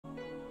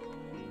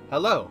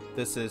Hello,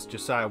 this is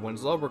Josiah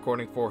Winslow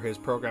recording for his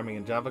Programming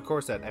in Java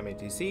course at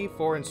MATC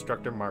for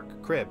instructor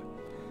Mark Cribb.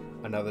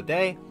 Another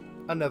day,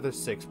 another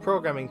 6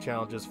 programming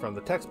challenges from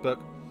the textbook.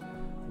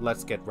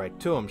 Let's get right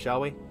to them, shall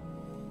we?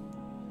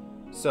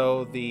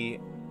 So the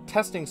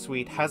testing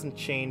suite hasn't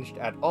changed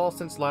at all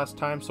since last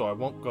time, so I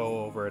won't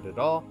go over it at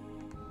all.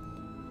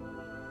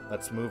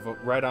 Let's move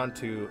right on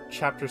to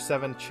Chapter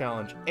 7,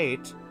 Challenge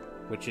 8,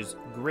 which is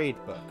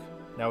Gradebook.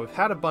 Now, we've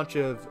had a bunch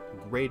of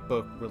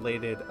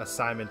gradebook-related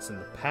assignments in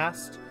the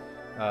past,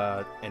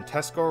 and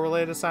test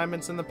score-related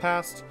assignments in the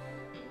past,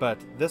 but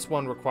this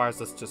one requires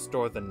us to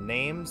store the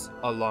names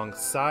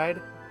alongside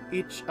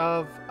each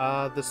of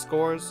the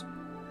scores.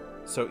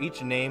 So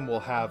each name will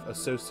have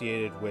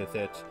associated with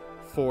it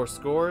 4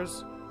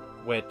 scores,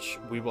 which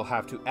we will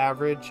have to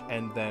average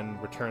and then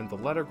return the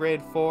letter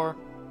grade for.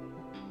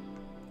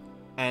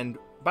 And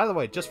by the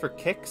way, just for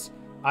kicks,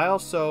 I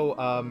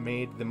also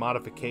made the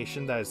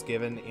modification that is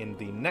given in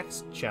the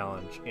next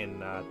challenge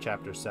in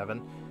Chapter 7,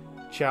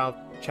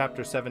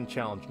 Chapter 7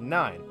 Challenge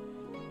 9.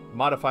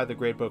 Modify the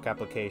gradebook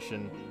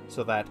application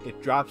so that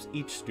it drops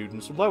each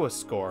student's lowest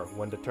score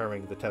when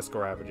determining the test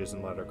score averages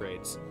and letter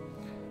grades.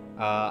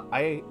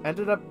 I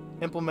ended up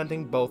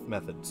implementing both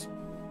methods.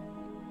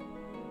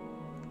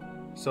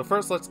 So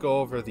first, let's go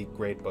over the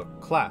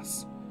gradebook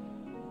class.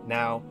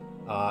 Now,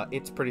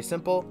 it's pretty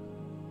simple.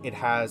 It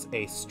has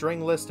a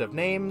string list of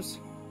names,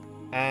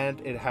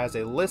 and it has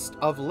a list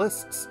of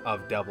lists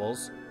of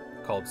doubles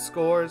called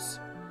scores.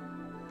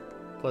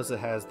 Plus, it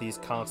has these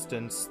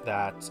constants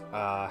that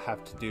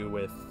have to do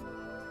with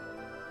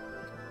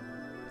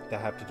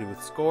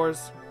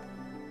scores.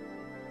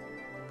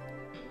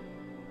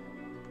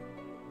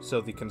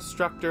 So the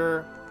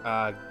constructor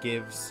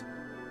gives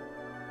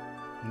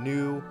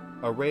new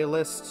array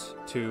lists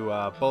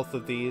to both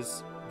of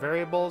these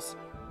variables,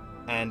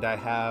 and I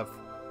have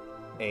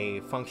a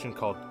function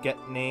called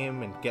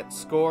getName and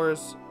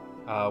getScores,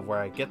 where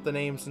I get the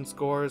names and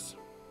scores.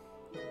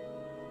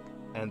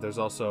 And there's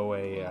also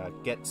a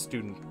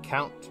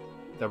getStudentCount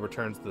that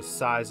returns the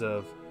size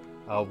of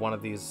one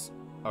of these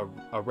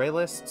array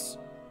lists.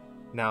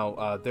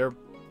 Now, they're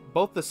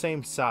both the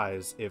same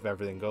size if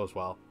everything goes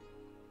well.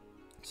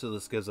 So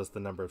this gives us the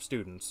number of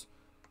students.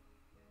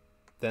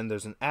 Then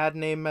there's an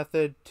addName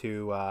method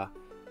to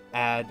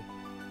add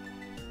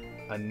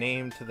a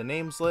name to the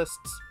names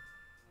lists,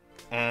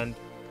 and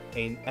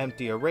an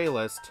empty array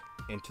list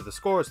into the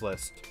scores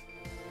list.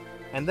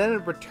 And then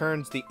it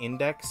returns the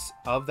index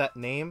of that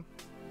name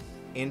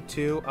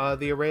into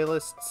the array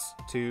lists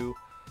to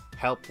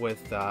help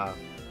with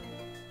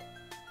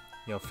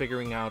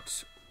figuring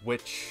out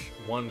which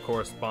one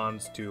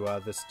corresponds to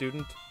this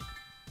student.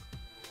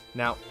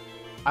 Now,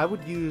 I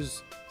would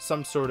use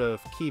some sort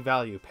of key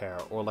value pair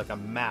or like a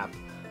map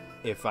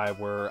if I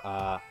were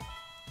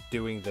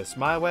doing this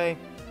my way,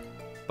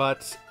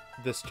 but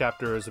this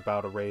chapter is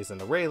about arrays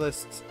and array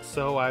lists,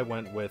 so I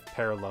went with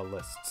parallel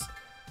lists.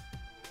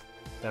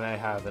 Then I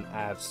have an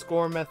add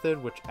score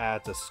method, which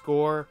adds a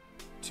score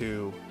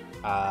to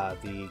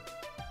the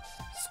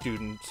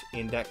student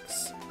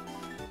index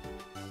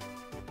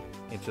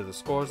into the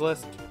scores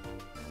list.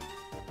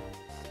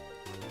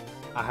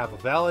 I have a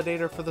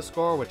validator for the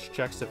score, which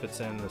checks if it's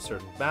in a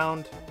certain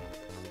bound.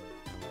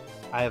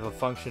 I have a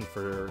function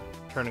for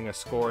turning a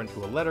score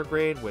into a letter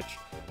grade, which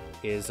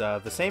is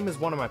the same as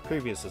one of my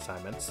previous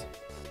assignments.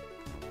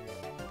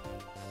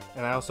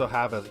 And I also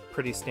have a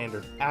pretty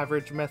standard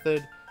average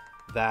method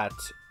that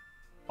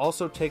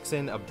also takes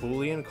in a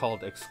boolean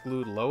called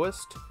exclude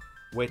lowest,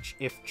 which,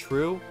 if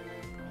true,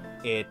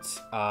 it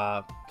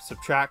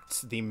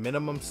subtracts the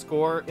minimum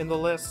score in the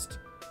list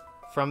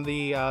from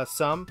the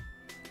sum,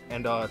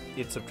 and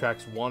it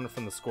subtracts 1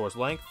 from the score's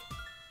length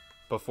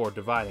before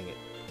dividing it.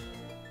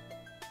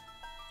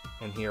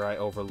 And here I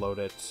overload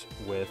it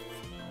with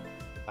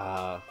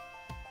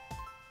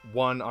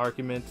one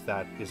argument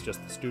that is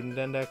just the student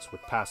index,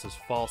 which passes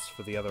false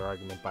for the other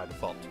argument by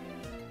default.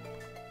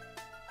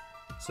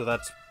 So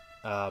that's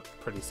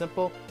pretty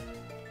simple.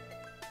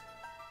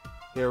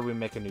 Here we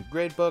make a new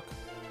gradebook,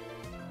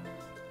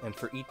 and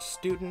for each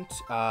student,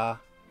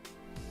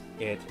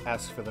 it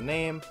asks for the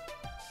name,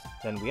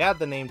 then we add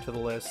the name to the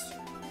list,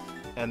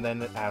 and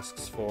then it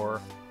asks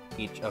for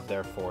each of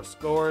their 4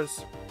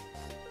 scores.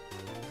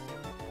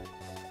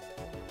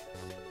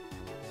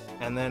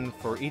 And then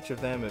for each of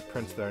them, it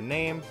prints their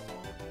name,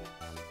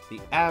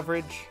 the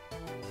average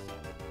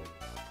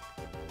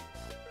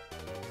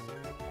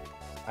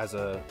as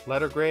a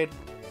letter grade,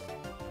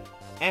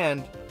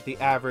 and the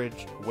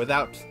average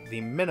without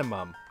the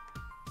minimum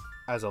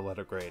as a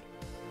letter grade.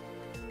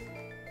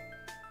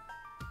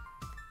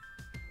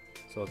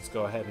 So let's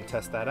go ahead and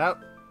test that out.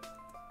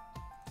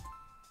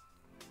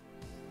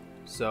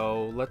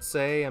 So let's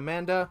say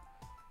Amanda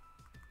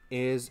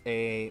is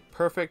a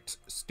perfect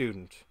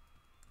student.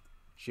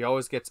 She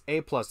always gets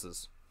A+.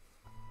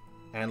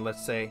 And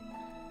let's say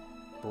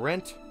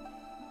Brent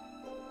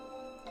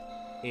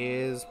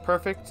is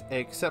perfect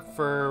except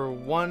for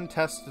one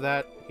test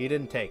that he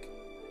didn't take.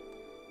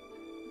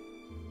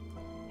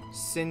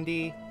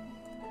 Cindy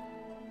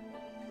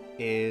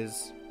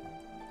is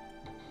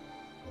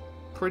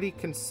pretty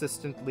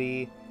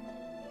consistently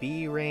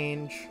B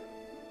range,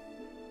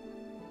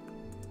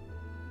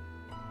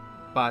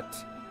 but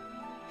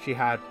she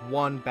had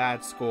one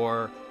bad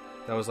score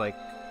that was like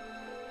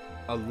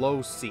a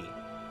low C.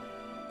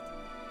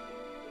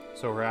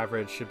 So her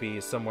average should be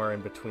somewhere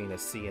in between a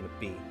C and a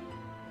B.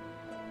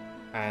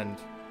 And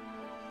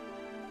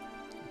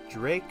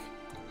Drake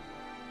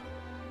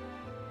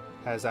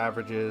has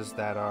averages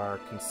that are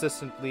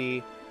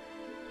consistently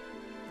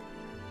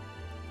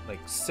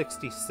like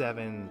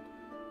 67,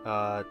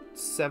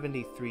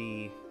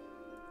 73,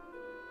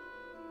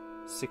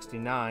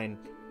 69,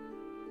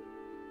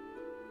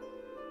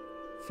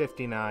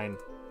 59,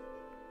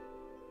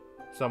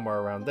 somewhere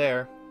around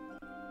there.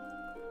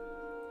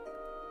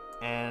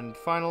 And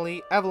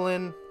finally,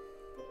 Evelyn,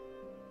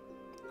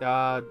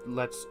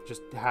 let's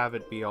just have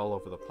it be all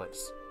over the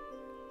place.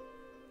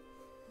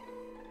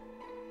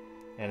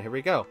 And here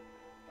we go.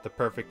 The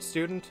perfect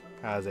student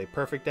has a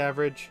perfect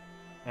average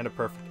and a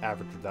perfect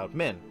average without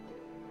min.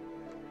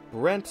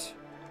 Brent,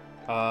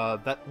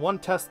 that one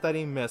test that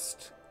he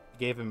missed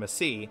gave him a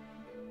C,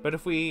 but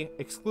if we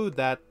exclude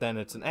that, then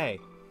it's an A.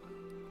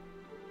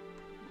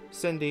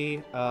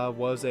 Cindy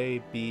was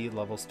a B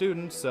level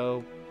student,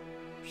 so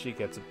she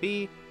gets a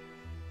B.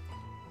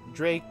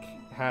 Drake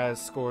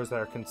has scores that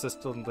are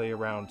consistently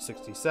around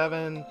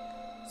 67,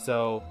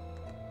 so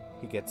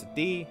he gets a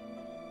D.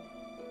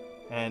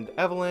 And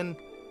Evelyn,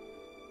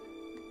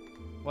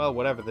 well,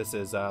 whatever this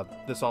is,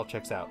 this all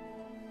checks out.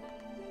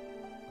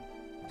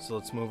 So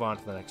let's move on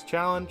to the next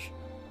challenge,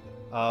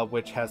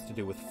 which has to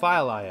do with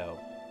file I/O,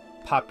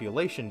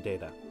 population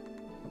data.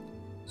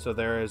 So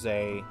there is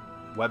a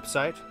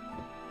website,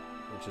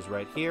 which is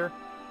right here,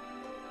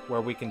 where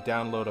we can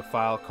download a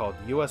file called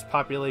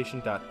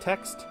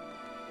uspopulation.txt,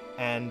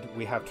 and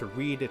we have to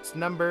read its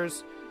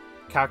numbers,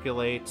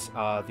 calculate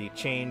the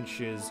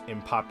changes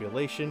in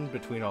population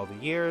between all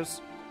the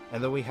years,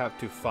 and then we have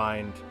to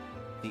find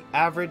the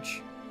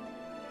average,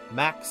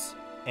 max,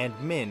 and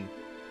min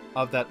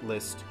of that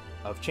list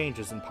of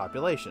changes in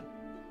population.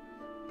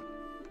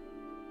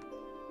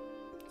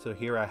 So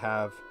here I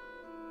have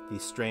the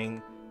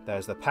string that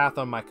is the path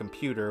on my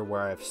computer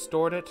where I've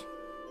stored it.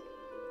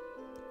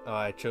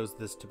 I chose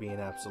this to be an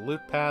absolute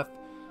path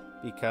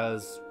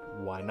because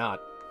why not?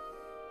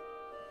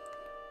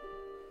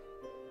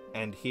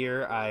 And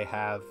here I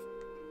have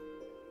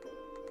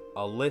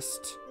a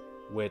list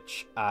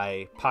which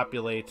I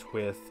populate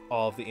with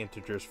all of the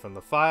integers from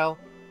the file,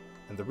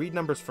 and the read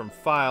numbers from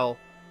file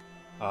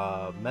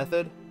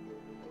method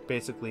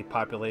basically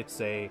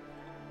populates a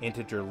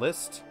integer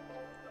list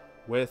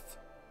with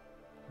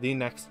the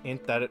next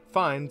int that it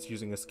finds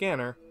using a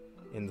scanner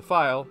in the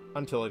file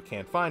until it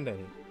can't find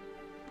any.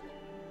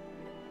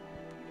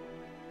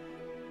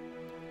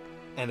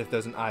 And if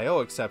there's an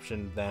I/O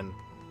exception, then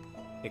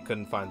it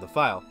couldn't find the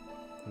file,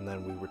 and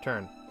then we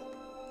return.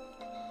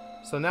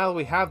 So now that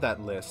we have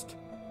that list,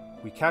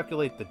 we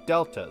calculate the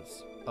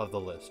deltas of the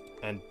list,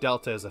 and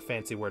delta is a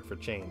fancy word for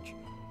change.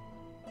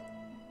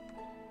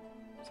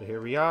 So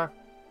here we are,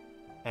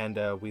 and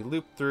we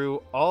loop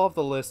through all of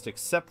the list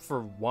except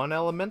for one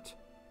element,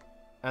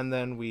 and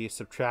then we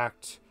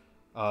subtract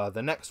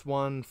the next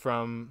one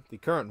from the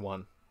current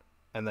one,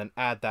 and then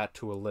add that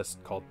to a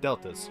list called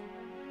deltas.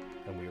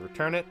 And we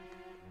return it,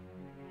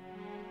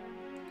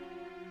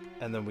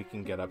 and then we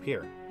can get up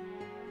here.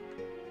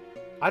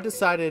 I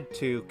decided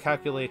to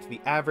calculate the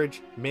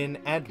average, min,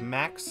 and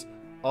max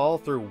all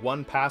through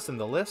one pass in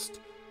the list,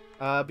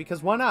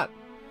 because why not?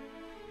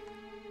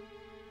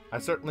 I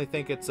certainly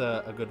think it's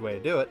a good way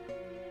to do it.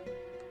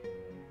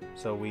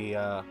 So we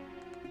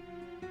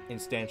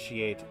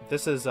instantiate,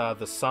 this is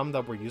the sum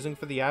that we're using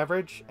for the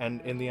average,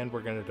 and in the end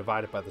we're going to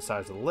divide it by the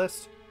size of the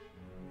list.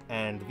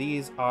 And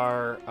these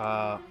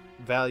are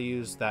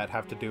values that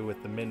have to do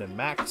with the min and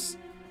max,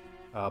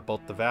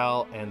 both the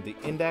val and the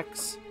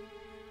index.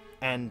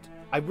 And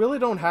I really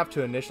don't have to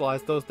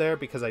initialize those there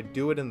because I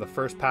do it in the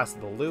first pass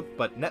of the loop,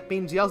 but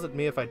NetBeans yells at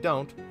me if I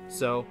don't,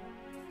 so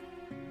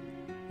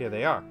here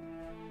they are.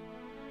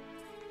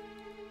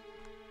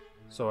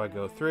 So I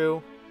go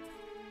through,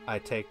 I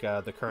take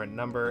the current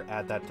number,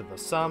 add that to the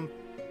sum,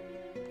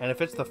 and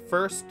if it's the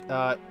first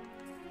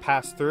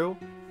pass through,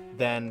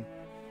 then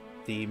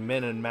the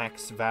min and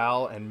max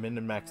val and min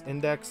and max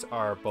index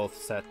are both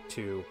set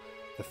to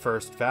the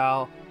first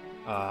val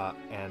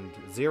and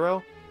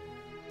 0.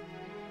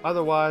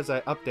 Otherwise,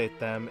 I update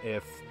them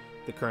if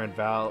the current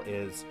val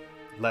is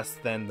less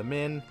than the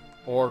min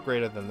or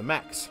greater than the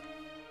max.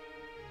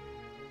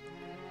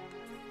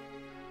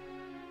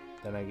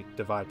 Then I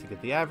divide to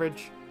get the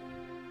average.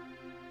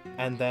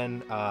 And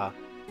then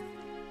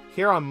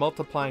here I'm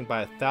multiplying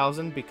by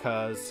 1,000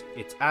 because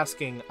it's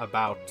asking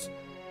about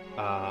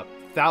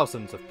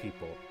thousands of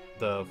people.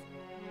 The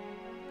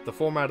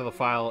format of the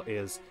file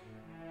is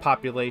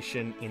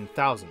population in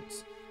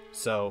thousands.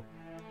 So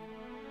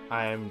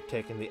I'm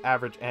taking the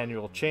average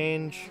annual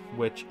change,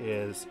 which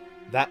is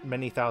that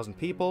many thousand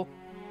people.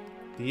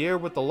 The year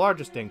with the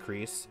largest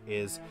increase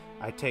is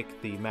I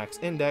take the max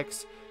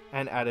index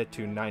and add it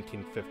to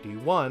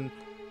 1951,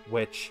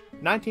 which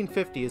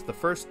 1950 is the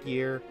first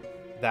year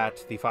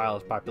that the file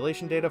has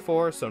population data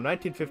for, so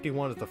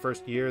 1951 is the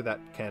first year that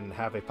can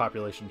have a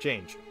population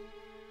change.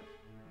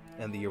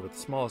 And the year with the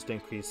smallest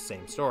increase,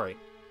 same story.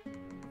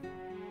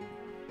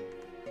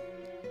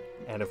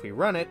 And if we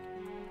run it,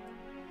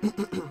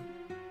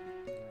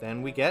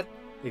 then we get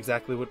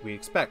exactly what we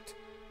expect.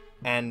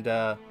 And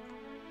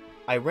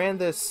I ran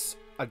this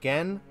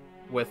again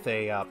with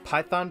a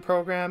Python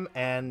program,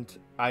 and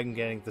I'm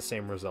getting the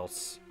same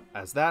results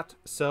as that,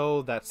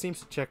 so that seems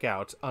to check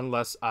out,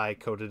 unless I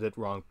coded it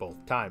wrong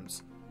both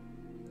times.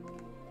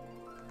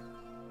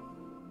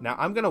 Now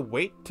I'm gonna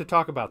wait to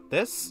talk about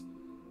this,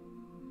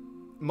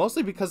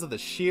 mostly because of the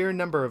sheer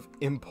number of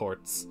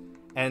imports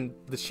and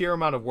the sheer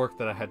amount of work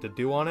that I had to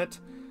do on it.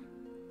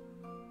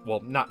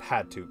 Well, not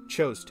had to,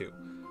 chose to.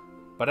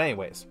 But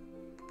anyways,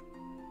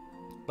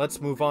 let's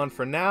move on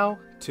for now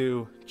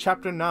to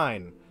Chapter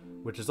 9,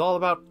 which is all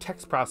about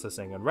text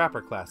processing and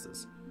wrapper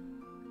classes.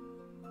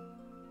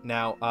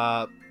 Now,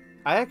 I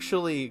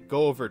actually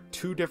go over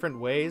two different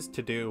ways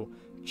to do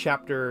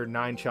Chapter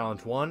 9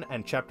 Challenge 1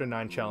 and Chapter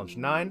 9 Challenge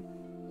 9,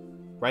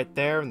 right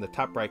there in the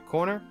top right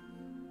corner.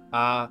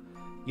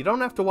 You don't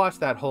have to watch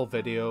that whole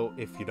video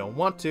if you don't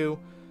want to,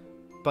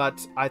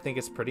 but I think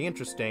it's pretty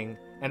interesting,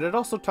 and it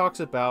also talks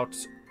about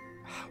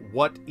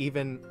what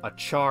even a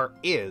char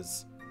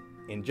is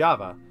in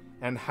Java,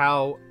 and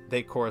how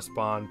they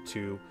correspond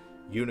to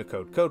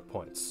Unicode code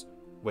points,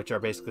 which are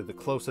basically the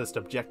closest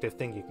objective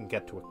thing you can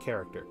get to a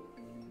character.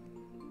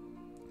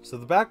 So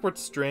the backward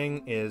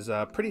string is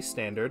pretty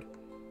standard.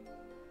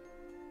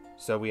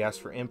 So we ask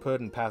for input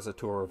and pass it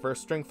to a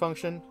reverse string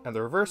function, and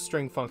the reverse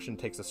string function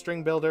takes a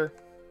string builder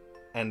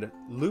and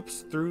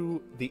loops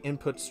through the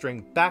input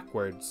string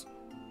backwards,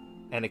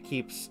 and it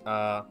keeps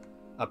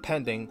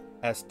appending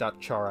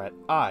s.char at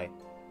I.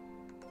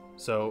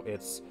 So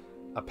it's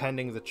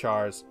appending the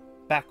chars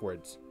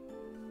backwards,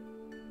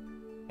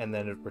 and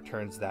then it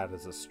returns that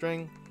as a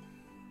string.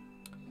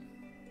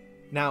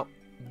 Now,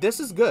 this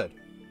is good.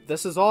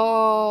 This is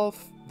all...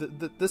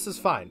 this is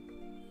fine.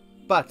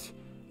 But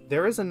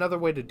there is another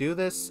way to do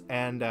this,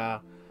 and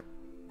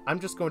I'm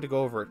just going to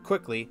go over it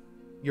quickly.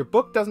 Your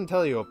book doesn't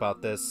tell you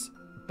about this,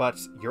 but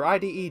your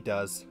IDE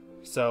does.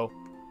 So,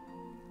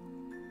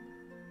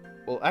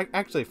 well,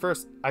 actually,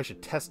 first I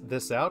should test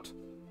this out,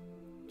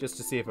 just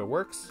to see if it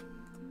works.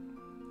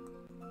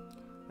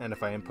 And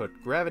if I input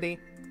gravity,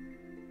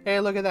 hey,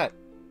 look at that.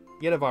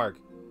 Yitavarg.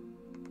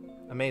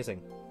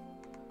 Amazing.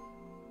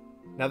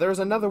 Now there's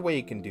another way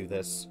you can do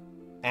this,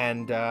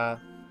 and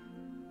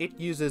it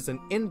uses an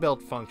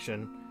inbuilt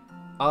function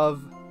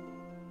of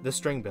the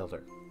string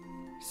builder.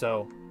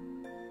 So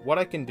what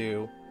I can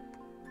do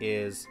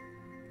is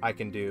I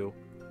can do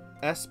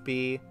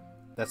sb,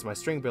 that's my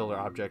string builder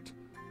object,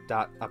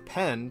 dot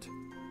append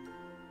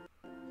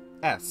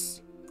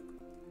s.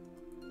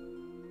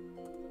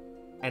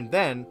 And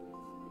then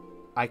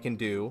I can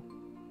do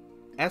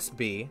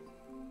sb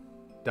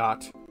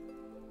dot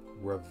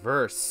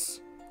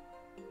reverse.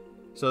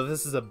 So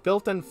this is a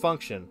built-in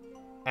function,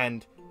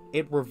 and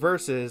it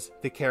reverses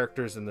the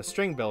characters in the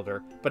string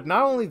builder. But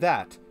not only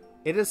that,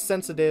 it is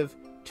sensitive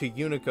to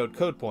Unicode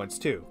code points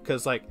too,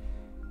 because like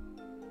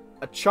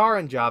a char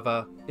in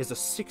Java is a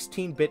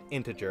 16-bit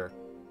integer,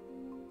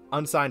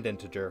 unsigned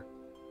integer,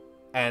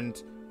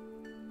 and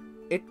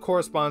it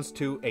corresponds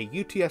to a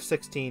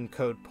UTF-16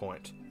 code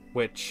point,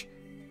 which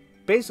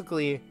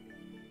basically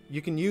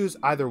you can use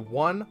either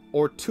one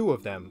or two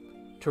of them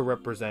to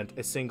represent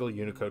a single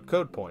Unicode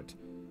code point.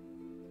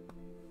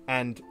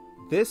 And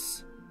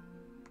this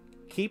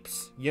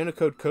keeps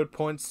Unicode code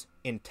points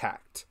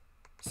intact.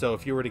 So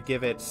if you were to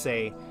give it,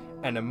 say,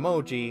 an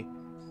emoji,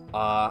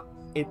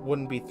 it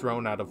wouldn't be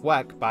thrown out of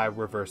whack by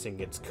reversing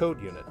its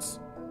code units.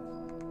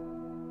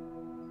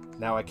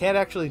 Now, I can't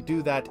actually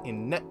do that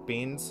in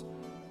NetBeans,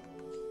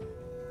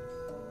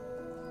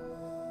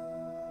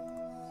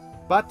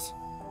 but...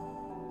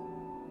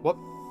 whoop,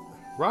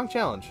 wrong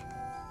challenge.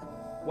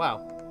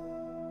 Wow.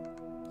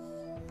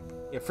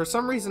 Yeah, for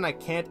some reason I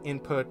can't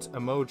input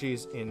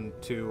emojis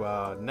into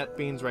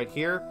NetBeans right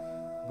here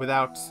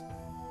without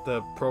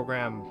the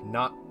program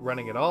not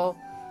running at all.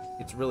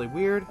 It's really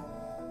weird,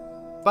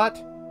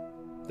 but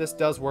this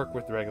does work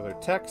with regular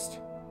text.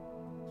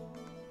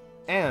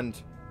 And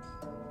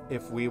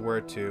if we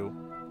were to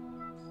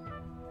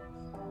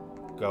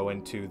go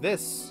into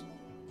this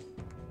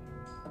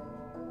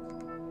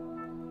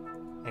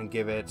and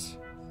give it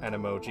an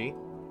emoji,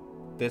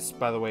 this,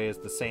 by the way, is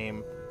the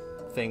same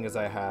thing as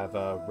I have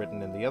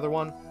written in the other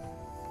one.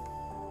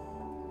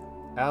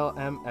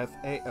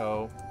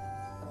 LMFAO,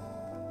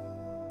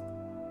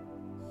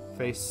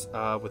 face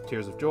with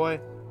tears of joy.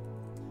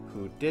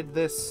 Who did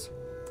this?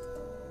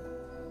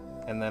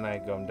 And then I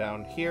go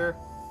down here.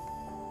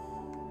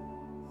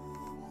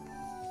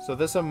 So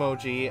this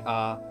emoji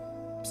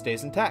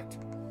stays intact.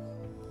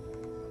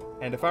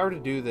 And if I were to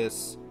do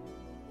this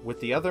with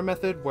the other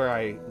method where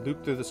I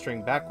loop through the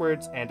string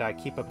backwards and I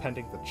keep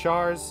appending the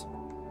chars,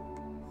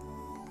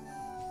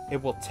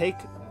 it will take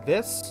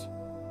this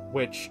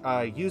which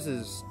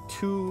uses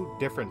two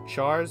different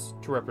chars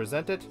to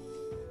represent it,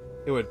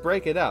 it would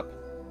break it up,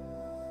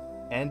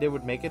 and it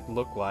would make it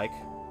look like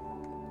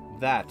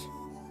that.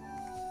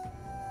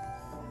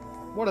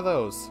 What are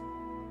those?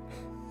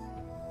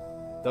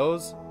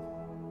 Those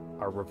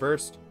are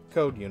reversed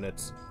code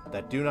units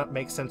that do not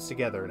make sense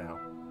together now.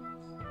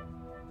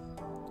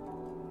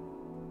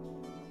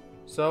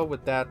 So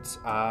with that,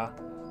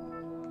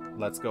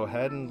 let's go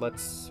ahead and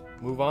let's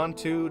move on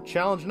to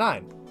Challenge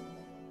 9.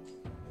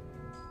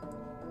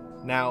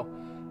 Now,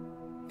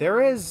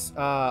 there is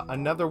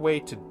another way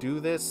to do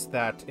this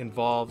that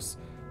involves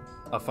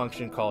a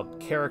function called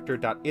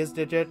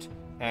character.isDigit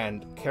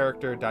and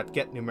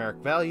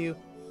character.getNumericValue.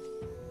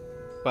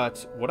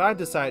 But what I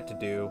decided to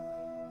do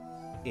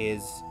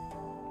is,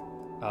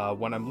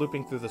 when I'm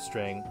looping through the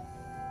string,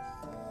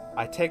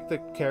 I take the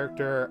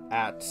character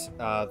at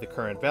the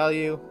current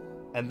value,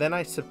 and then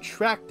I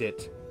subtract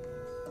it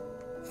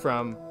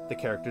from the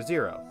character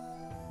 0.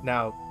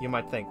 Now, you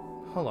might think,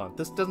 hold on,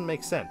 this doesn't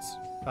make sense.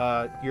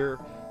 You're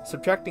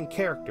subtracting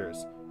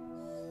characters.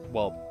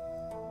 Well,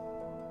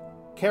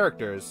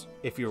 characters,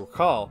 if you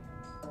recall,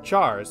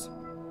 chars,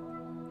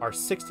 are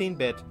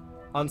 16-bit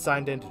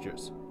unsigned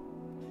integers.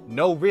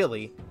 No,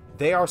 really,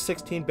 they are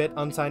 16-bit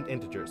unsigned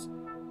integers.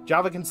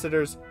 Java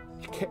considers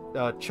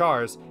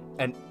chars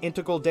an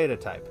integral data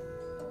type.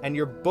 And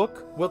your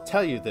book will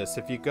tell you this.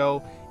 If you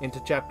go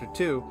into chapter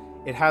 2,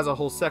 it has a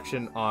whole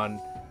section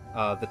on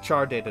the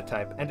char data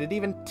type, and it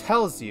even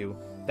tells you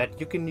that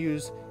you can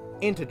use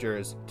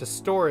integers to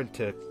store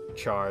into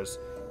chars,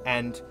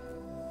 and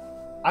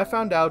I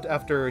found out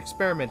after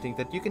experimenting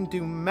that you can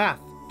do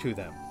math to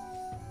them.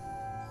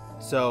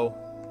 So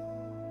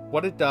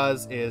what it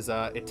does is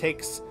it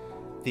takes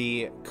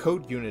the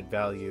code unit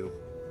value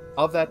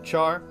of that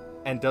char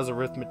and does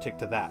arithmetic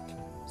to that.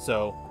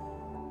 So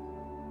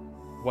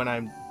when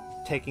I'm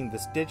taking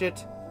this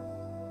digit,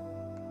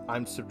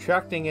 I'm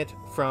subtracting it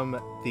from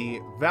the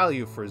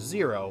value for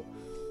 0,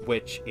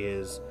 which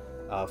is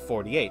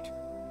 48.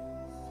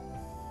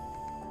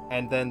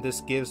 And then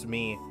this gives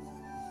me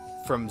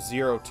from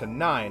 0 to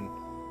 9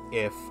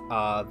 if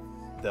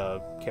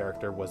the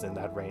character was in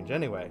that range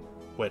anyway,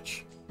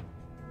 which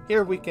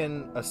here we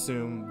can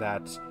assume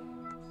that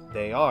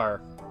they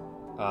are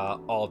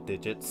all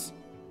digits.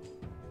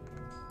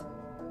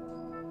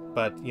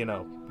 But, you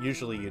know,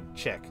 usually you'd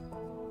check.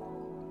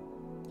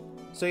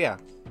 So yeah,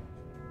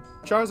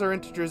 chars are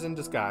integers in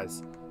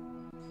disguise.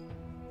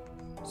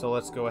 So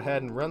let's go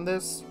ahead and run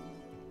this.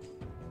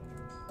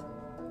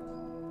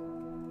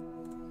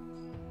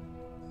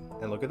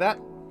 And look at that.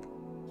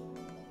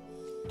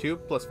 2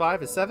 plus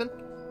 5 is 7,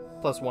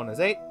 plus 1 is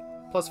 8,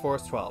 plus 4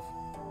 is 12.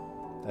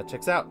 That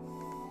checks out.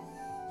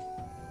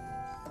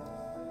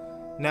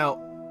 Now,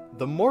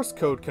 the Morse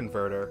code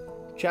converter,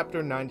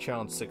 Chapter 9,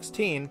 Challenge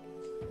 16,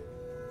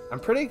 I'm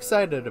pretty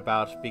excited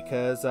about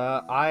because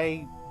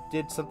I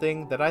did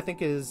something that I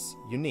think is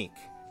unique.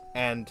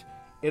 And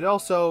it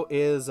also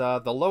is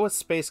the lowest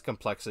space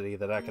complexity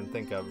that I can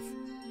think of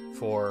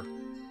for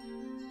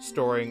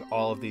storing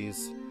all of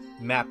these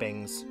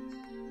mappings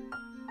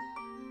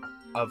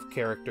of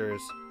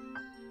characters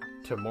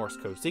to Morse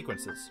code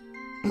sequences.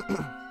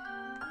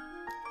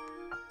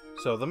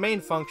 So the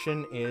main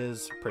function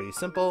is pretty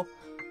simple.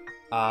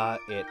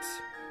 It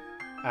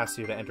asks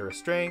you to enter a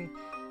string,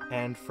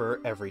 and for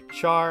every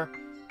char,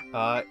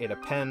 it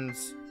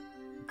appends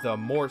the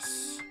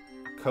Morse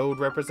code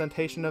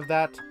representation of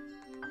that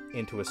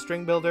into a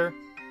string builder,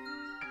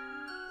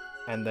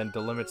 and then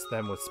delimits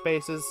them with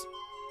spaces,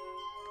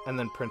 and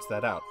then prints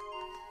that out.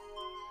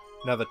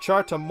 Now the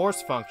char to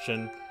Morse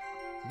function,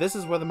 this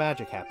is where the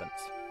magic happens.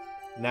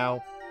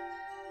 Now,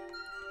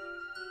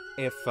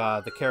 if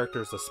the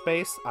character is a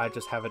space, I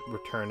just have it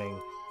returning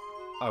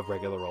a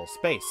regular old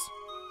space.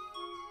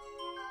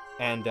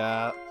 And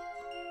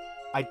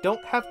I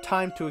don't have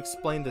time to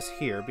explain this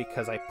here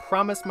because I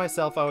promised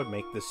myself I would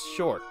make this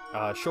short,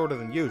 shorter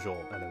than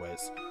usual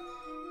anyways.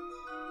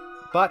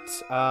 But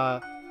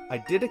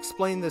I did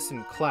explain this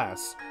in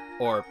class,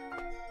 or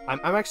I'm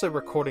actually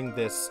recording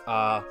this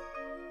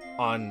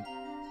on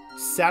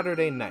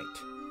Saturday night.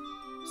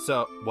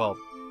 So, well,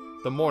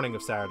 the morning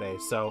of Saturday,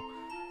 so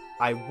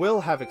I will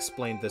have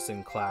explained this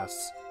in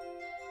class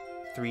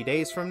 3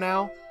 days from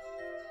now.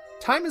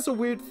 Time is a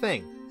weird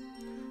thing.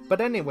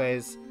 But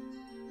anyways,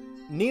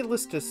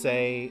 needless to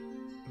say,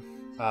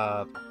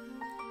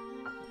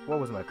 what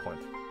was my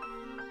point?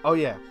 Oh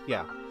yeah.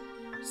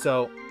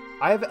 So,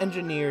 I have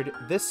engineered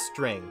this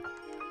string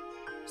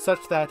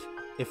such that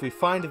if we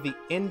find the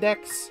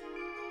index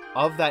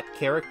of that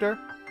character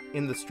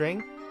in the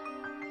string,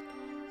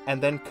 and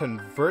then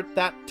convert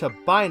that to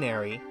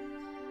binary,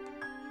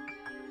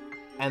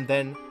 and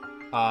then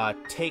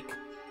take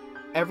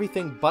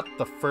everything but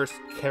the first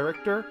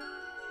character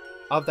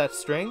of that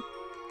string,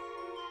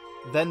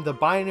 then the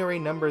binary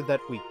number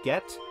that we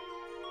get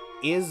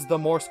is the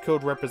Morse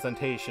code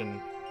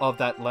representation of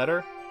that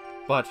letter,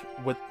 but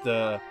with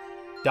the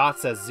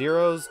dots as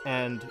zeros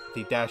and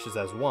the dashes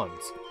as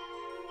ones.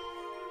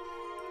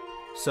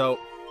 So,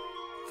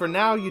 for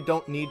now you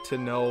don't need to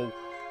know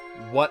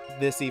what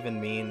this even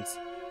means,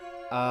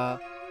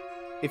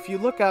 if you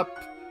look up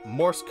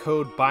Morse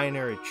code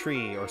binary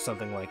tree or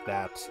something like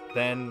that,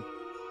 then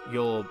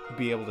you'll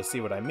be able to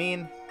see what I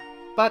mean.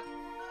 But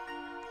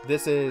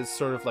this is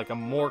sort of like a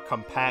more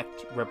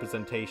compact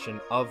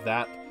representation of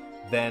that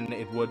than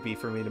it would be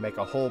for me to make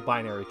a whole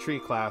binary tree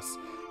class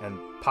and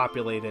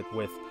populate it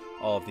with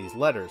all of these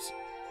letters.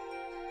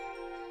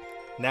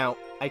 Now,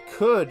 I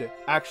could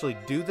actually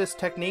do this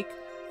technique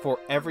for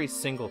every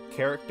single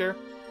character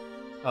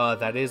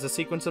that is a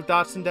sequence of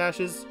dots and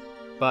dashes,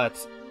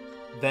 but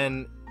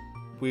then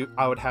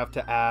I would have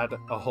to add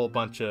a whole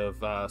bunch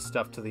of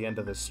stuff to the end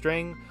of the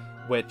string,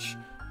 which,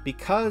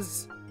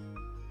 because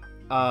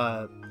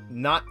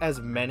not as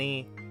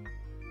many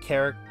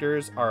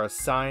characters are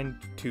assigned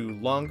to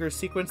longer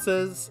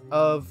sequences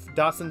of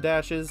dots and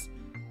dashes,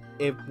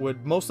 it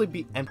would mostly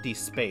be empty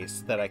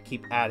space that I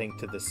keep adding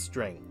to this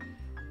string.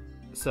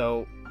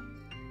 So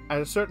at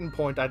a certain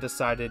point I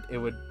decided it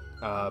would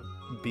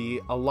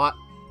be a lot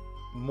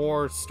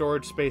more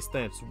storage space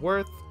than it's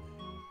worth,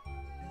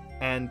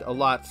 and a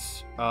lot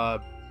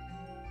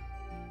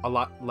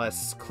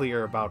less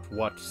clear about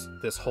what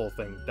this whole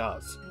thing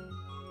does.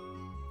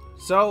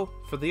 So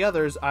for the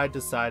others, I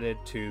decided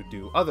to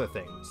do other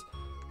things.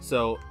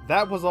 So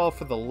that was all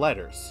for the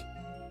letters,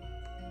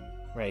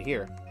 right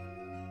here.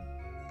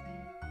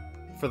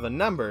 For the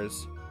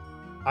numbers,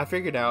 I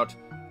figured out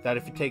that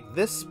if you take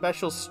this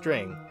special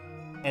string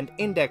and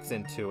index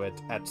into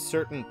it at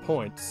certain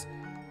points,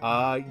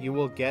 you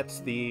will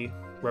get the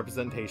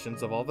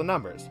representations of all the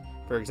numbers.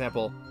 For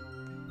example,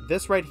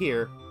 this right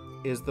here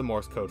is the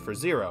Morse code for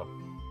 0.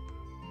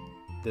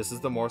 This is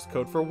the Morse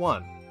code for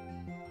 1.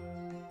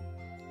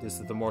 This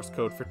is the Morse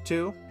code for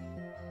 2.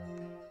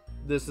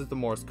 This is the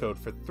Morse code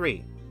for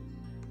 3.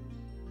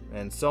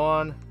 And so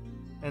on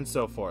and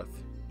so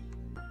forth.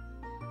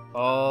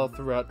 All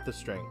throughout the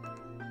string.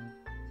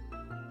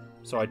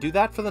 So I do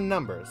that for the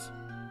numbers.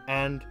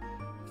 And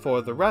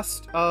for the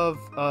rest of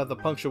the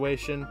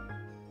punctuation,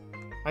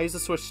 I use a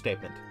switch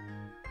statement.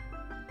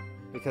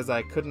 Because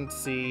I couldn't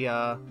see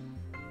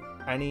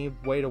any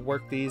way to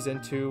work these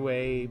into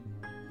a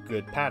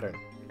good pattern.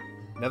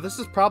 Now this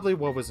is probably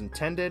what was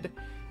intended,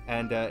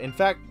 and in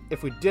fact,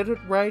 if we did it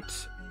right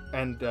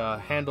and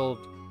handled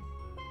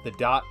the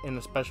dot in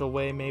a special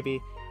way, maybe,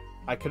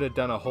 I could have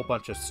done a whole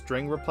bunch of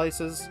string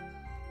replaces.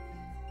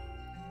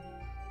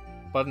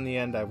 But in the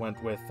end, I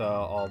went with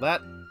all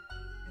that.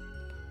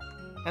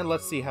 And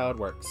let's see how it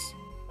works.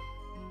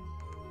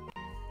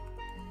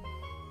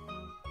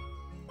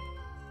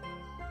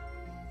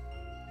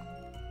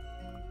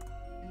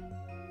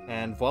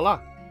 And voila!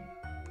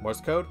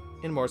 Morse code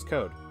in Morse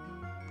code.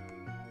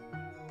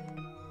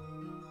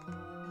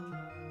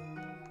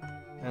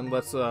 And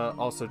let's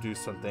also do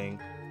something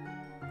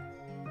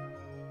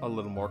a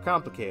little more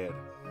complicated.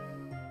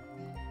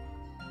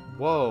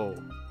 Whoa!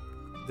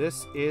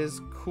 This is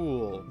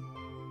cool.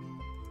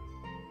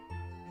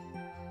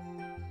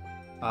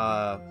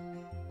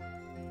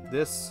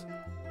 This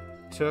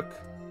took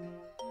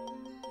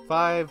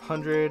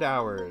 500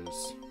 hours.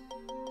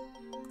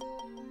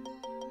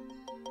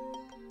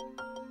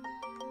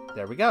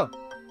 There we go.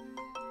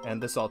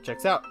 And this all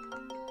checks out.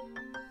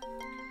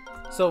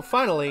 So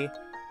finally,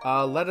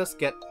 let us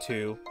get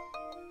to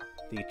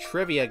the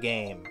trivia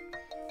game.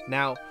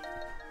 Now,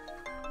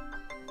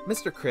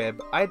 Mr.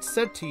 Crib, I had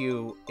said to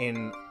you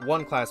in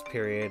one class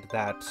period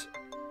that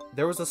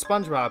there was a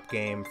SpongeBob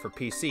game for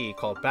PC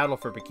called Battle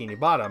for Bikini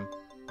Bottom,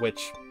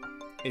 which,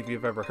 if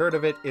you've ever heard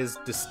of it, is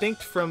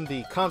distinct from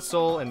the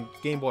console and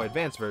Game Boy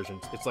Advance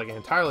versions. It's like an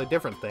entirely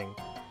different thing.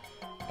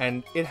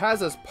 And it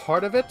has as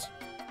part of it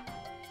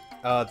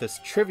this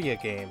trivia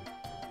game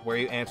where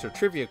you answer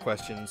trivia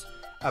questions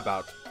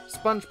about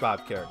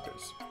SpongeBob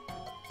characters.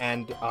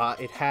 And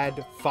it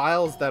had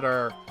files that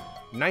are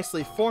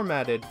nicely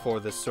formatted for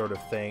this sort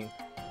of thing,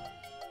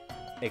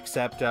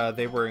 except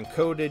they were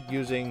encoded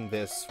using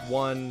this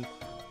one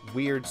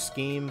weird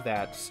scheme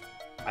that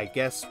I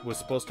guess was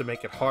supposed to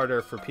make it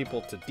harder for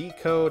people to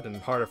decode and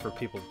harder for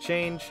people to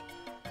change.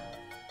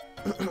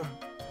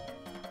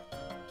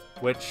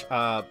 Which,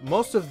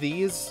 most of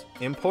these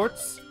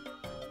imports,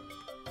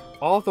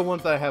 all of the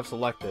ones that I have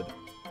selected,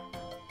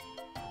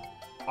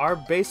 are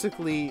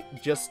basically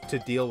just to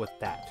deal with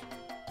that.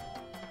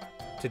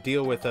 To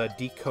deal with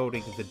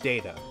decoding the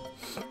data.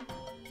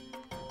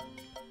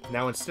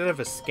 Now, instead of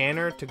a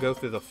scanner to go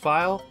through the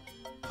file,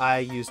 I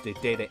used a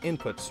data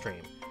input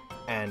stream.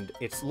 And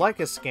it's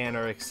like a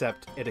scanner,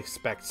 except it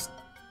expects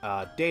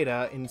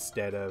data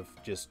instead of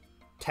just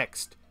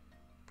text.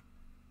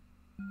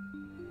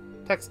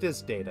 Text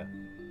is data.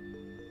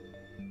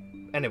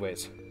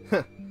 Anyways,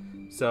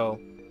 so,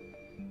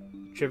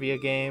 trivia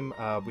game,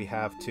 we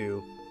have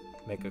to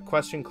make a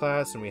question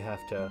class, and we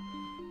have to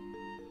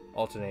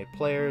alternate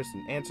players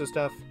and answer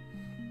stuff.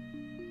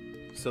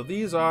 So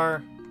these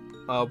are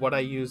what I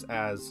use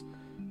as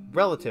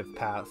relative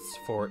paths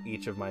for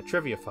each of my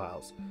trivia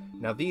files.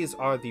 Now these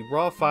are the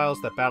raw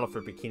files that Battle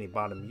for Bikini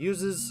Bottom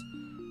uses.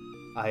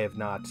 I have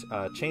not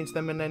changed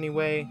them in any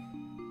way.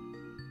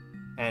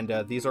 And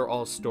these are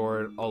all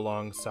stored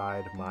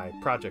alongside my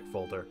project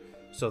folder,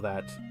 so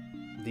that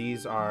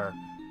these are...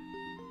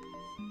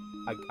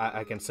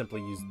 I can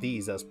simply use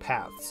these as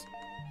paths,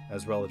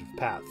 as relative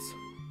paths.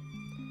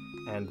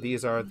 And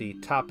these are the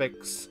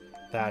topics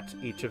that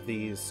each of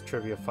these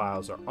trivia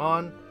files are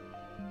on.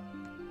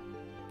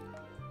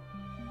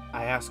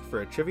 I ask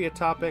for a trivia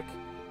topic,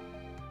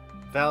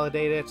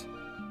 validate it,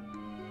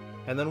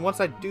 and then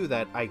once I do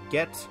that, I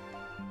get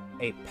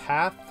a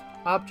path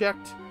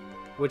object,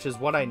 which is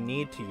what I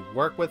need to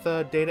work with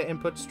a data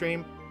input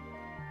stream.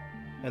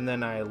 And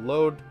then I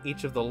load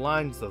each of the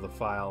lines of the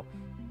file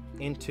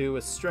into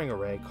a string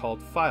array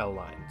called file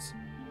lines.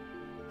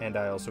 And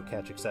I also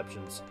catch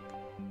exceptions.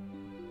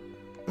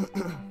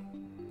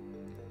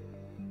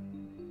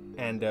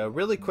 And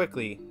really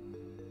quickly,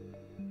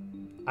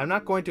 I'm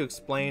not going to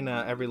explain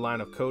every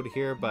line of code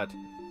here, but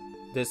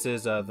this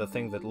is the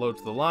thing that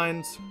loads the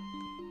lines.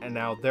 And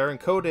now they're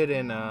encoded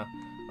in a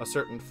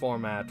certain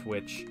format,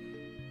 which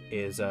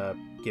is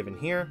given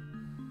here.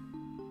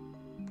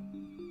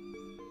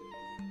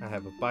 I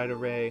have a byte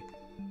array,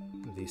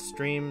 these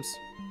streams.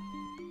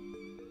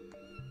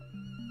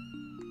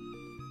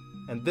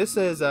 And this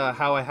is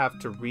how I have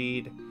to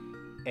read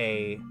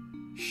a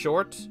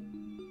short.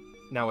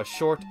 Now a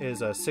short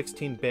is a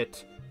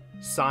 16-bit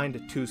signed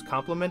 2's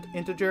complement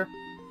integer.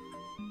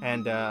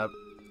 And I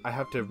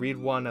have to read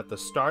one at the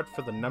start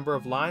for the number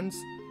of lines.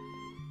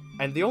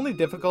 And the only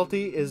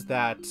difficulty is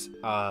that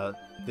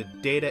the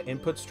data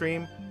input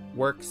stream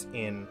works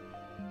in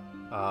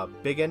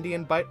big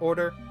endian byte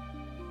order.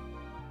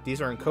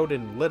 These are encoded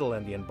in little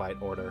endian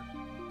byte order,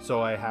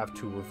 so I have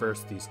to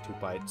reverse these 2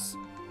 bytes.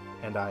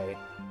 And I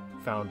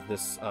found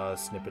this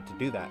snippet to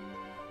do that,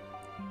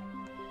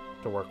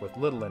 to work with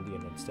little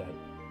endian instead.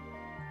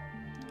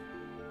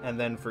 And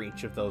then for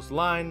each of those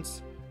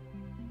lines,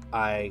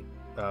 I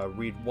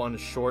read one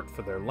short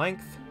for their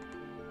length.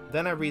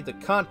 Then I read the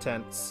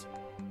contents.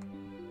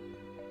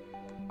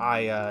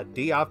 I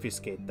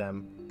deobfuscate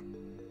them.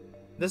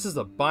 This is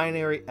a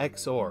binary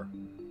XOR,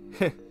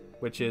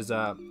 which is,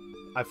 I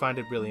find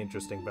it really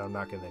interesting, but I'm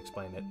not going to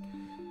explain it.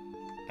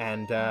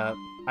 And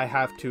I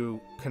have to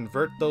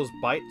convert those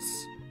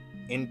bytes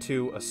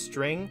into a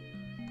string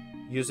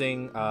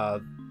using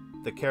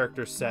the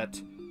character set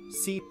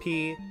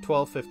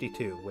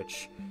CP1252,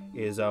 which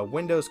is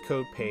Windows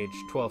code page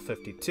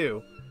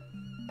 1252,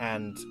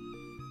 and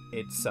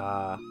it's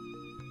I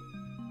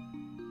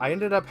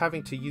ended up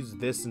having to use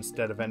this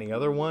instead of any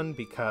other one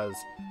because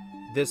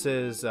this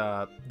has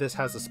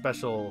a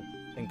special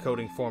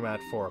encoding format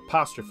for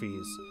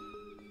apostrophes,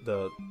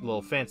 the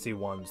little fancy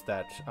ones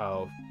that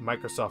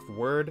Microsoft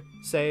Word,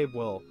 say,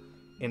 will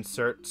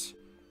insert,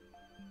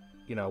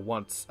 you know,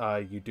 once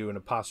you do an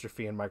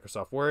apostrophe in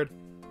Microsoft Word.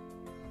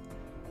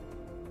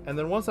 And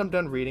then once I'm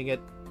done reading it,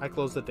 I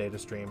close the data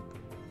stream,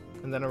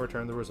 and then I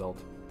return the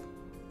result.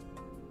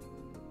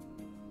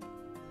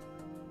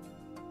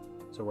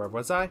 So where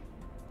was I?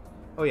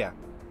 Oh yeah.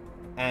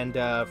 And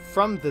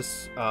from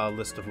this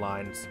list of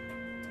lines,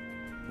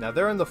 now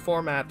they're in the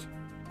format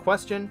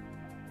question,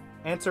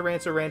 answer,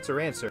 answer, answer,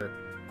 answer,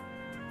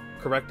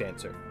 correct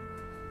answer.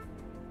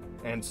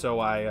 And so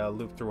I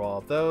loop through all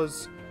of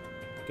those,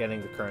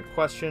 getting the current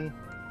question,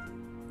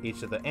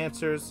 each of the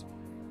answers,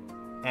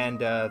 and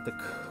the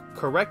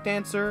correct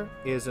answer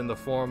is in the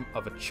form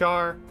of a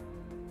char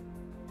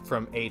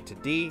from A to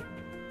D,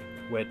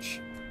 which,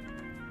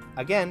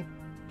 again,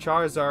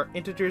 chars are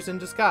integers in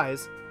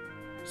disguise,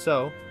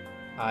 so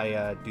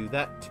I do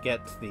that to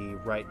get the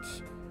right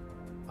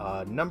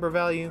number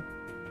value.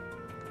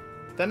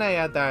 Then I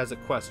add that as a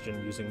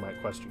question using my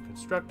question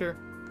constructor,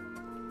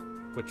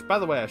 which, by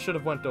the way, I should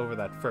have went over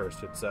that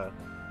first. It's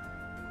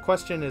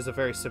question is a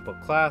very simple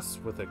class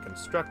with a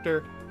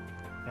constructor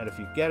and a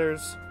few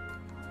getters.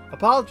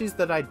 Apologies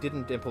that I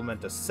didn't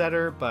implement a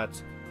setter,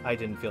 but I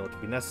didn't feel it to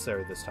be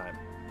necessary this time.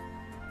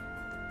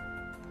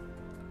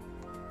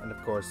 And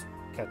of course,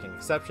 catching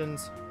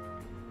exceptions.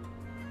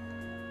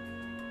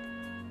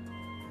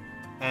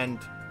 And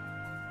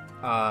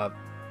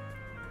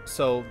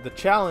so the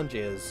challenge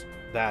is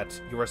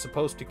that you are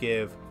supposed to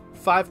give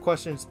 5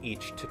 questions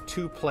each to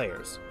 2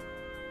 players.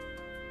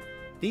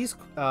 These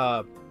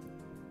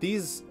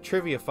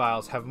trivia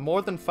files have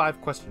more than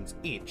 5 questions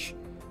each.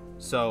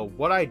 So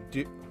what I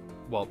do,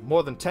 well,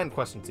 more than 10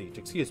 questions each,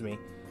 excuse me.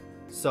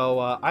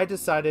 So I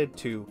decided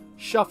to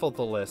shuffle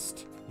the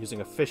list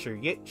using a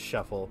Fisher-Yates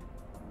shuffle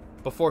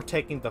before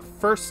taking the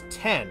first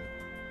 10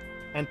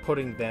 and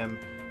putting them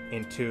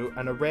into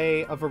an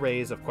array of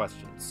arrays of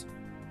questions.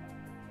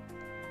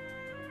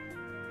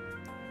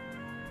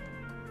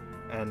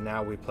 And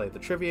now we play the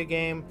trivia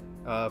game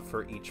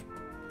for each.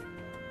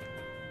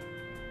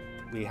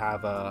 We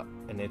have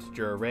an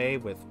integer array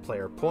with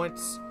player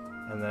points,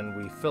 and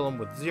then we fill them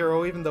with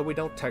 0, even though we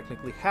don't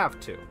technically have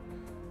to.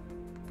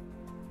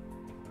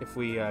 If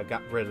we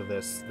got rid of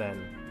this,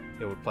 then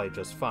it would play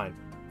just fine.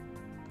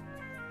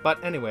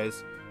 But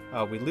anyways,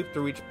 we loop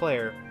through each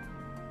player,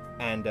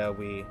 and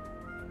we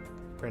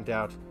print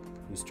out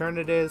whose turn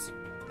it is,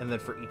 and then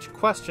for each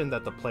question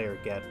that the player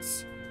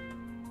gets,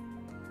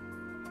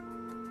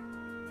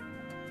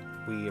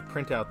 we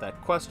print out that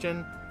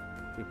question,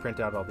 we print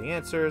out all the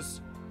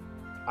answers.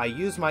 I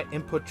use my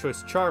input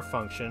choice char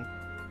function.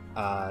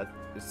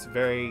 It's a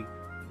very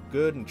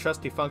good and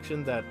trusty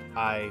function that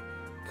I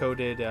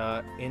coded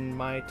in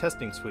my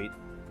testing suite.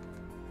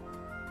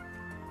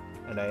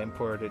 And I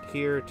imported it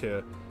here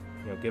to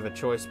give a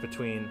choice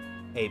between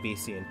A, B,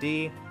 C, and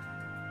D.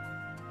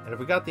 And if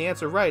we got the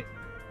answer right,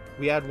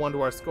 we add 1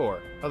 to our score.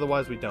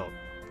 Otherwise, we don't.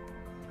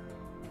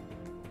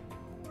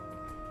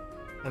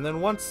 And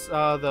then once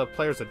the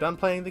players are done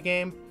playing the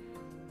game,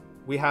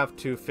 we have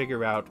to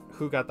figure out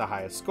who got the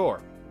highest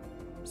score.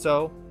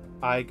 So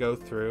I go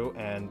through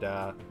and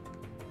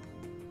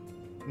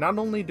not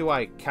only do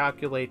I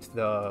calculate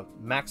the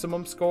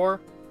maximum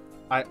score,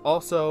 I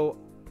also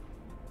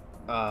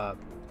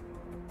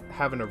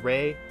have an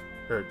array,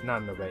 or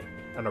not an array,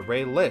 an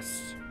array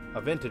list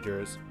of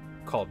integers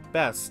called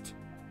best,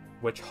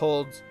 which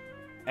holds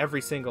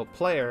every single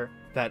player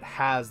that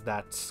has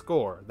that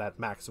score, that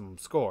maximum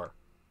score.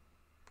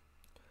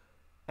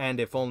 And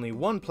if only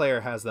one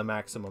player has the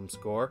maximum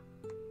score,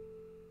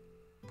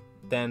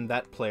 then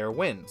that player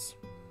wins.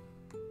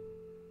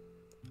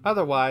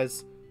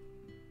 Otherwise,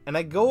 and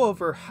I go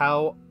over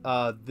how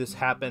this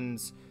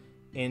happens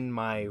in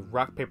my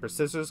rock, paper,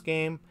 scissors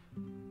game,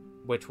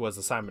 which was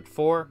assignment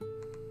 4.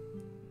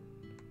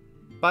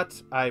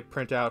 But I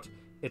print out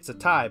it's a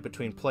tie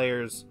between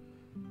players,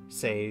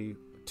 say,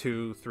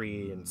 2,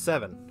 3, and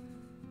 7.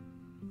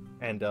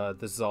 And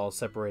this is all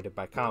separated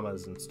by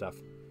commas and stuff.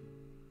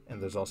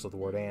 And there's also the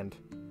word and.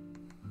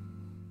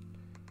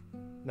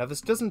 Now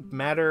this doesn't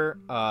matter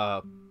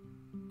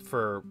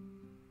for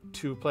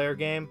 2-player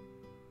game,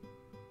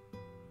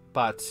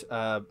 but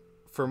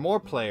for more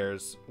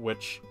players,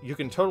 which you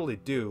can totally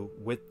do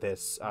with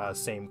this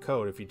same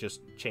code if you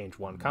just change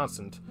one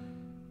constant,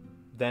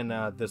 then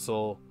this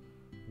will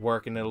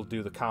work and it'll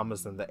do the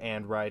commas and the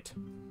and right.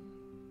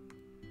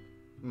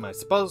 I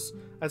suppose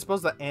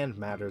the and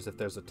matters if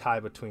there's a tie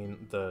between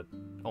the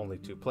only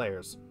 2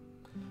 players.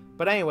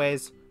 But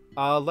anyways,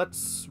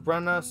 let's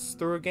run us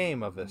through a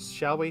game of this,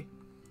 shall we?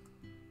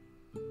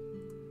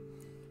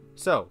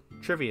 So,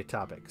 trivia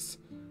topics.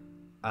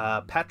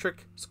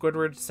 Patrick,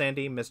 Squidward,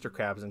 Sandy, Mr.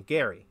 Krabs, and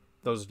Gary.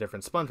 Those are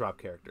different SpongeBob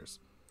characters.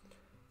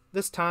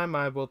 This time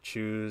I will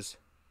choose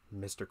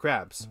Mr.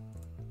 Krabs.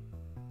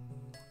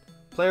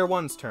 Player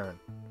 1's turn.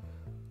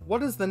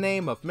 What is the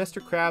name of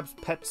Mr. Krabs'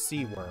 pet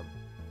sea worm?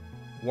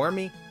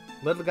 Wormy,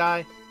 Little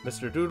Guy,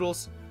 Mr.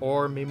 Doodles,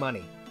 or Me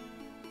Money?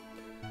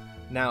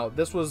 Now,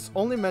 this was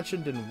only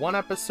mentioned in one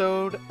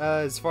episode,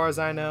 as far as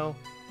I know.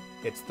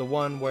 It's the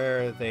one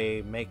where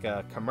they make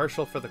a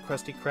commercial for the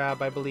Krusty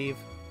Krab, I believe.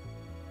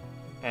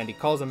 And he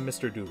calls him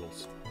Mr.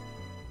 Doodles.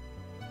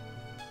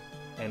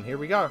 And here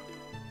we are.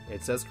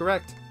 It says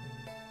correct.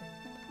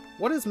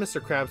 What is Mr.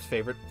 Krabs'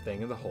 favorite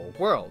thing in the whole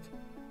world?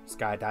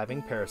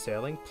 Skydiving,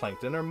 parasailing,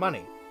 plankton, or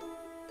money?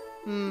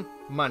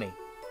 Money.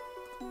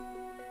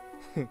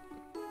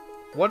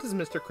 What does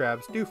Mr.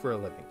 Krabs do for a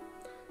living?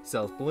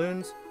 Sells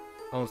balloons,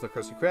 owns the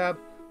Krusty Krab,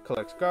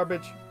 collects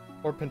garbage,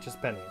 or pinches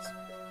pennies?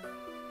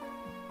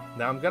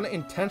 Now I'm gonna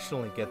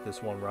intentionally get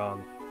this one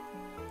wrong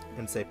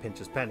and say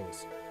pinches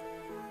pennies.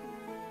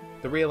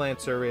 The real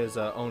answer is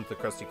owns the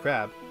Krusty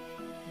Krab.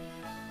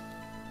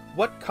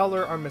 What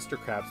color are Mr.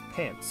 Krabs'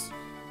 pants?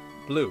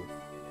 Blue.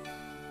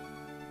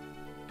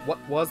 What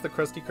was the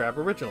Krusty Krab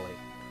originally?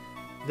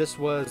 This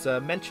was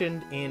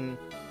mentioned in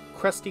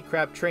Krusty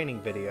Krab training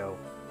video,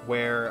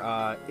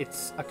 where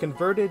it's a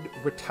converted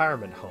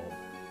retirement home.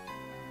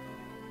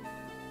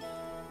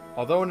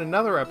 Although in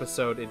another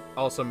episode it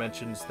also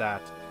mentions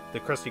that the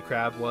Krusty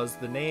Krab was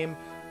the name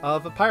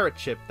of a pirate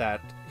ship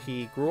that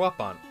he grew up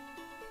on.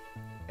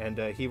 And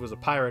he was a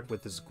pirate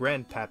with his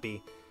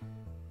grandpappy.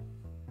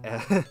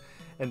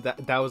 And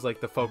that was like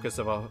the focus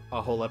of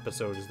a whole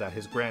episode, is that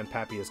his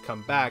grandpappy has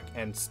come back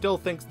and still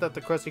thinks that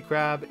the Krusty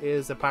Krab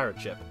is a pirate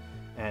ship.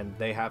 And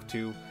they have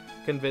to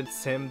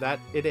convince him that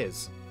it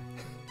is.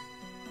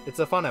 It's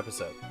a fun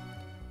episode.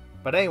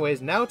 But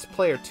anyways, now it's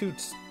player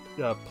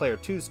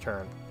 2's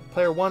turn.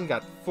 Player 1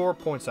 got 4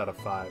 points out of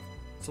 5.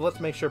 So let's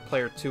make sure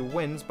player 2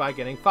 wins by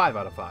getting 5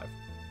 out of 5.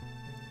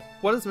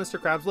 What does Mr.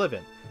 Krabs live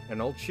in?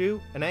 An old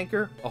shoe, an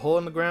anchor, a hole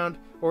in the ground,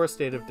 or a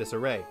state of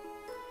disarray?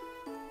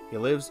 He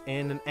lives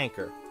in an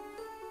anchor.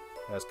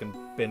 It has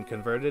been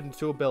converted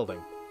into a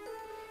building.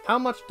 How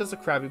much does a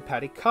Krabby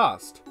Patty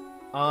cost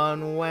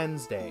on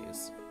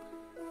Wednesdays?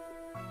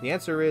 The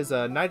answer is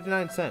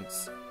 99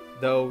 cents,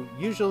 though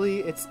usually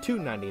it's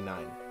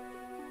 $2.99.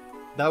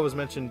 That was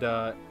mentioned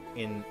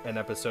in an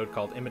episode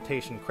called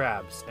Imitation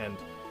Krabs, and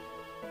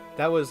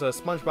that was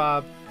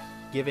SpongeBob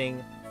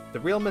giving the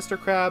real Mr.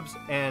 Krabs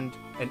and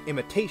an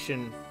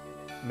imitation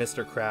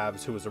Mr.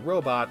 Krabs, who was a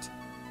robot,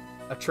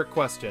 a trick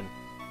question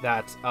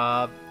that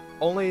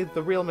only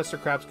the real Mr.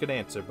 Krabs could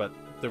answer, but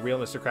the real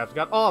Mr. Krabs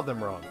got all of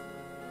them wrong,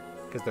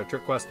 because they're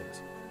trick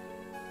questions.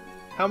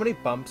 How many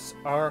bumps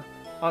are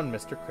on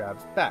Mr.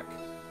 Krabs' back?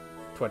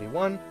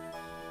 21,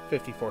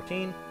 50,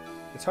 14,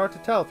 it's hard to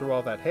tell through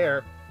all that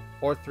hair,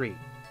 or 3.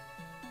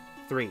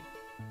 3.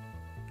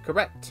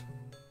 Correct.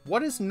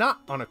 What is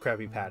not on a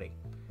Krabby Patty?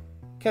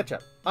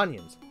 ketchup,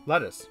 onions,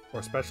 lettuce,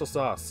 or special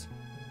sauce?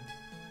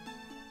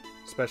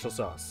 Special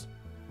sauce.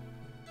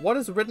 What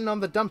is written on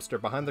the dumpster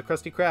behind the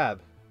Krusty Krab?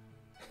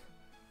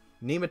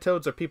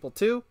 Nematodes are people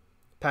too?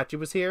 Patchy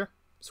was here?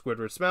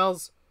 Squidward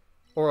smells?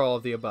 Or all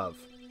of the above?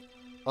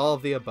 All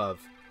of the above.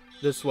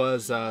 This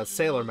was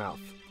Sailor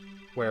Mouth,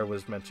 where it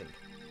was mentioned.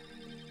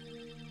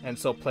 And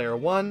so player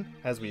 1,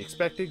 as we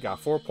expected, got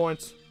 4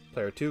 points.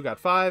 Player 2 got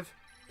 5.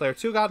 Player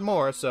 2 got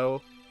more,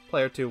 so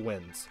player 2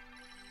 wins.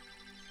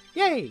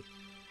 Yay!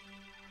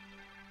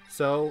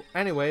 So,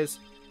 anyways,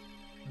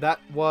 that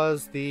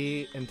was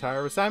the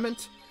entire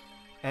assignment.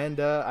 And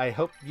I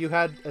hope you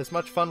had as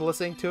much fun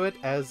listening to it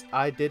as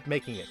I did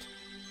making it.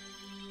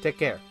 Take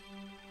care.